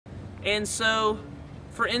And so,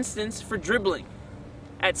 for instance, for dribbling,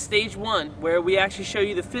 at stage 1, where we actually show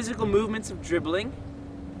you the physical movements of dribbling,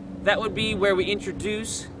 that would be where we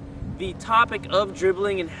introduce the topic of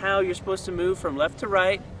dribbling and how you're supposed to move from left to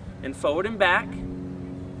right and forward and back.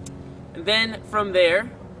 And then from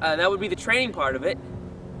there, that would be the training part of it.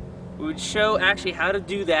 We would show actually how to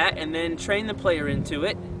do that and then train the player into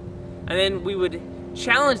it. And then we would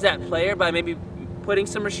challenge that player by maybe putting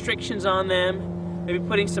some restrictions on them, maybe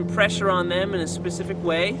putting some pressure on them in a specific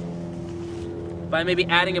way, by maybe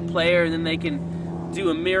adding a player and then they can do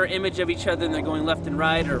a mirror image of each other and they're going left and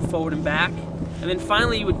right or forward and back. And then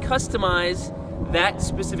finally you would customize that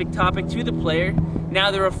specific topic to the player. Now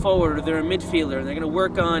they're a forward or they're a midfielder and they're going to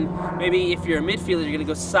work on, maybe if you're a midfielder, you're going to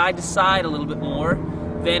go side to side a little bit more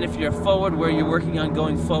than if you're a forward, where you're working on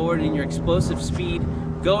going forward and your explosive speed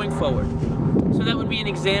going forward. So that would be an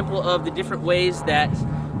example of the different ways that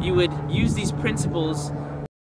you would use these principles